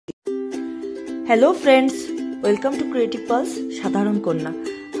Hello friends, welcome to creative pulse साधारण कन्या।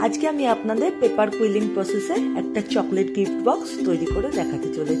 आज के आमी आपनादेर पेपर कुइलिंग प्रसेसे एक चकलेट गिफ्ट बक्स तैरी करे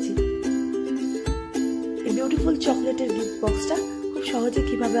देखाते चलेछि। बिउटिफुल चकलेटेर गिफ्ट बक्सटा खूब सहजे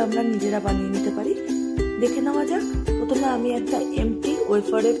किभाबे आमरा निजेरा बानिये निते पारी देखे नेওয়া যাক। प्रथमे आमी एकटा एम्प्टी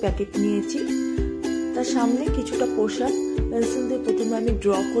वेफारेर पैकेट नियेछि, तार सामने किछुटा पोर्शन पेंसिल दिये प्रथमे आमी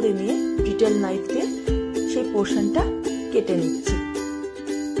ड्र करे निये डिटेल नाइफ दिये सेई पोर्शनटा केटे निচ্ছি।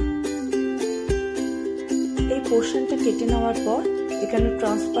 पोर्शनটা কেটে নেওয়ার পর এখানে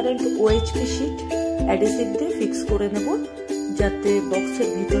ট্রান্সপারেন্ট OHP শীট অ্যাডহেসিভ দিয়ে ফিক্স করে নেব, যাতে বক্সের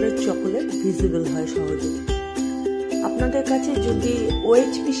ভিতরের চকোলেট ভিজিবল হয় সহজে। আপনাদের কাছে যদি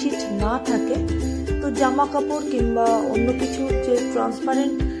OHP শীট না থাকে তো জামা কাপড় কিংবা অন্য কিছু যে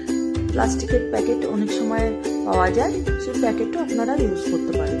ট্রান্সপারেন্ট প্লাস্টিকের প্যাকেট অনেক সময় পাওয়া যায়, সেই প্যাকেটও আপনারা ইউজ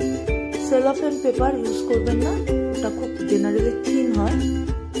করতে পারেন। সেলোফেন পেপার ইউজ করবেন না, ওটা খুব জেনারেলি থিন হয়।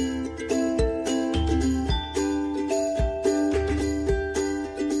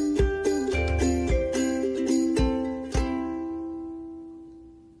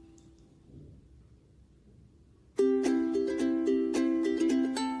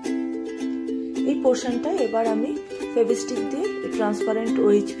 এই পোর্শনটা এবার আমি ফেভিস্টিক দিয়ে ট্রান্সপারেন্ট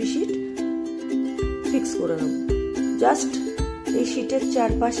OHP শীট ফিক্স করে নেব। জাস্ট এই শীটের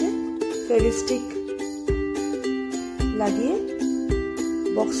চারপাশে ফেভিস্টিক লাগিয়ে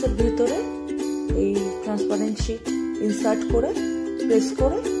বক্সের ভিতরে এই ট্রান্সপারেন্ট শীট ইনসার্ট করে প্রেস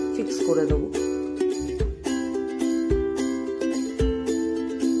করে ফিক্স করে দেব।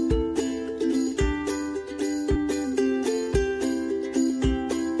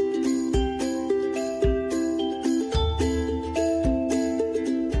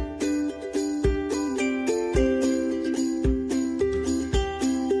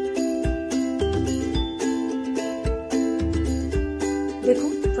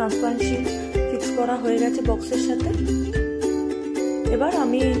 দেখুন ট্রান্সপারেন্ট শীট ফিক্স করা হয়ে গেছে বক্সের সাথে। এবার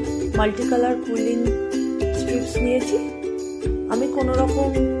আমি মাল্টি কালার কুইলিং স্ট্রিপস নিয়েছি। আমি কোনো রকম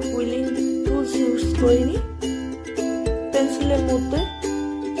কুইলিং টুলস ইউজ করিনি। পেন্সিলের মধ্যে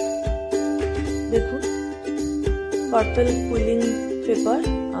দেখুন পার্পল কুইলিং পেপার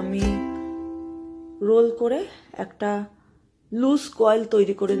আমি রোল করে একটা লুজ কয়েল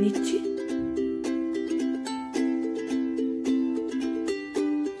তৈরি করে নিচ্ছি।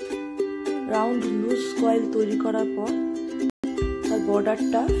 রাউন্ড লুজ কয়েল তৈরি করার পর তার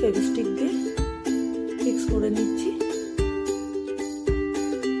বর্ডারটা ফেভিস্টিক দিয়ে ফিক্স করে নিচ্ছি।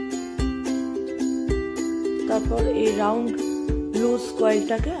 তারপর এই রাউন্ড লুজ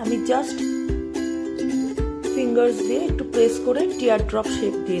কয়েলটাকে আমি জাস্ট ফিঙ্গার্স দিয়ে একটু প্রেস করে টিয়ার ড্রপ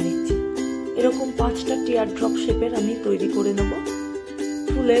শেপ দিয়ে নিচ্ছি। এরকম 5টা টিয়ার ড্রপ শেপের আমি তৈরি করে নেব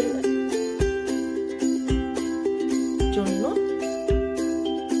ফুলের জন্য।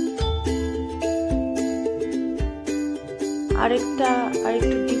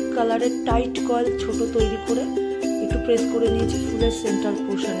 আরেকটু ডিপ কালারের টাইট কয়েল ছোট তৈরি করে একটু প্রেস করে নিয়েছি ফুলের সেন্টার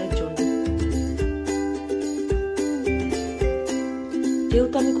পোর্শনের জন্য।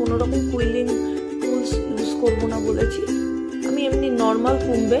 যেহেতু আমি কোনো রকম কুইলিং টুলস ইউজ করবো না বলেছি, আমি এমনি নর্মাল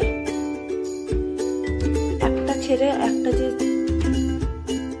কুম্বে একটা ছেড়ে একটা যে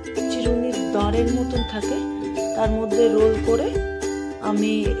চিরুনির দাঁড়ের মতন থাকে তার মধ্যে রোল করে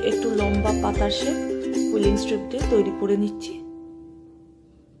আমি একটু লম্বা পাতার শেপ কুইলিং স্ট্রিপ দিয়ে তৈরি করে নিচ্ছি।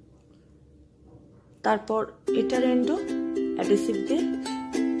 তারপর এটার এন্ডও অ্যাডহেসিভ দিয়ে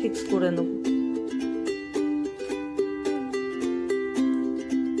ফিক্স করে নেব।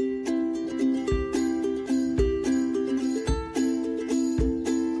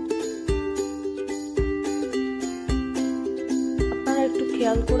 আপনারা একটু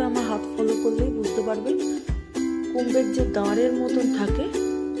খেয়াল করে আমার হাত ফলো করলেই বুঝতে পারবেন কুম্বের যে দাঁড়ের মতন থাকে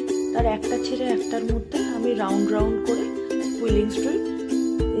তার একটা ছেড়ে একটার মধ্যে আমি রাউন্ড রাউন্ড করে কুইলিং স্ট্রিপ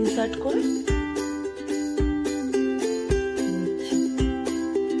ইনসার্ট করে নিচ্ছি।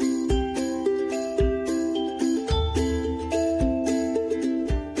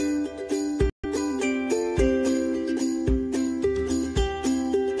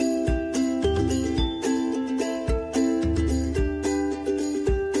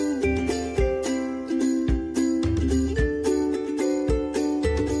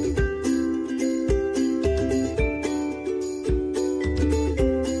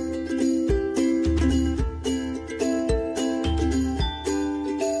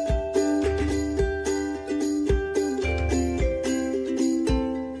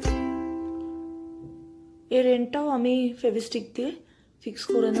 এর এন্ডটাও আমি ফেভিস্টিক দিয়ে ফিক্স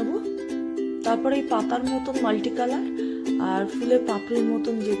করে নেব। তারপরে এই পাতার মতন মাল্টি কালার আর ফুলের পাপড়ির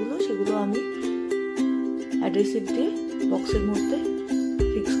মতন যেগুলো সেগুলো আমি অ্যাডহেসিভ দিয়ে বক্সের মধ্যে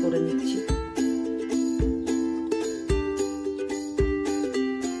ফিক্স করে নিচ্ছি।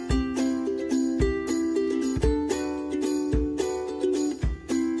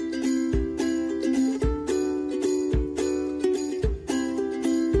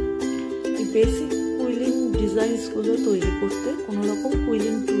 বেসিক কুইলিং ডিজাইনসগুলো তৈরি করতে কোনো রকম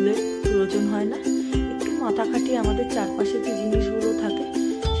কুইলিং টুলের প্রয়োজন হয় না। একটু মাথা খাটিয়ে আমাদের চারপাশে যে জিনিসগুলো থাকে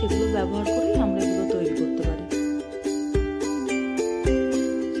সেগুলো ব্যবহার করেই আমরা এগুলো তৈরি করতে পারি।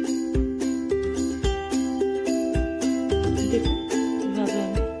 দেখুন এভাবে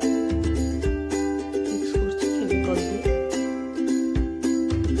আমি ফিক্স করছি ফেভিকল দিয়ে।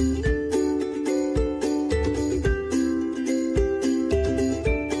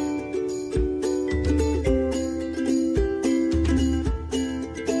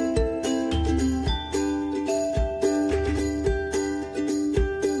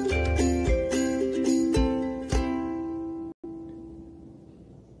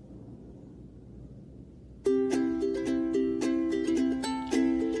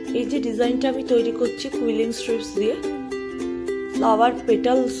 এই যে ডিজাইনটা আমি তৈরি করছি কুইলিং স্ট্রিপস দিয়ে, ফ্লাওয়ার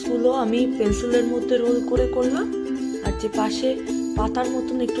পেটালস গুলো আমি পেন্সিলের মধ্যে রোল করে করলাম, আর যে পাশে পাতার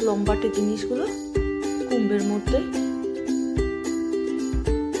মতন একটু লম্বাটে জিনিসগুলো কুম্ভের মধ্যে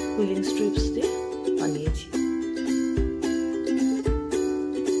কুইলিং স্ট্রিপস দিয়ে বানিয়েছি।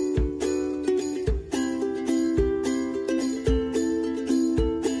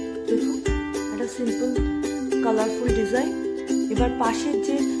 দেখুন একটা সিম্পল কালারফুল ডিজাইন। এবার পাশের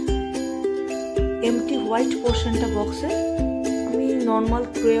যে এমটি হোয়াইট পোর্শনটা বক্সে আমি নর্মাল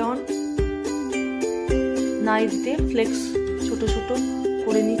ক্রেয়ন নাইফ দিয়ে ফ্লেক্স ছোট ছোট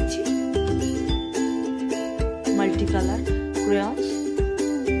করে নিচ্ছি, মাল্টি কালার ক্রেয়ন্স।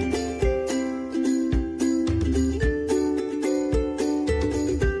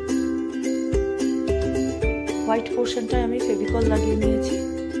 হোয়াইট পোর্শনটায় আমি ফেভিকল লাগিয়ে নিয়েছি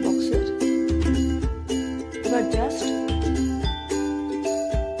বক্সের। এবার জাস্ট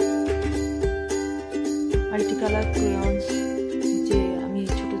মাল্টি কালার ক্রেয়ন্স যে আমি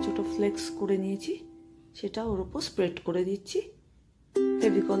ছোট ছোট ফ্লেক্স করে নিয়েছি সেটা ওর উপর স্প্রেড করে দিচ্ছি।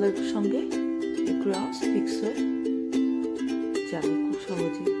 ফেভিকলের সঙ্গে এই ক্রেয়ন্স ফিক্স হয়ে যাবে খুব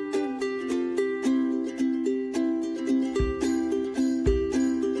সহজেই।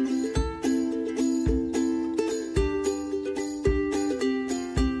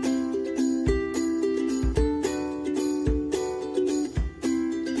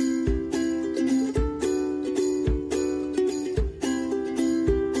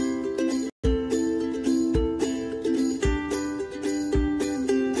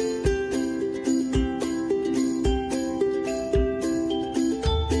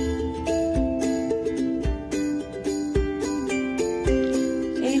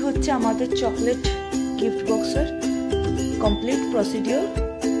 হচ্ছে আমাদের চকলেট গিফট বক্সের কমপ্লিট প্রসিডিওর।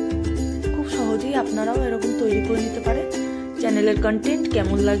 খুব সহজেই আপনারাও এরকম তৈরি করে নিতে পারেন। চ্যানেলের কন্টেন্ট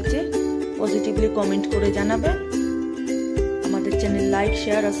কেমন লাগছে পজিটিভলি কমেন্ট করে জানাবেন। আমাদের চ্যানেল লাইক,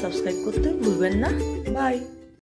 শেয়ার আর সাবস্ক্রাইব করতে ভুলবেন না। বাই।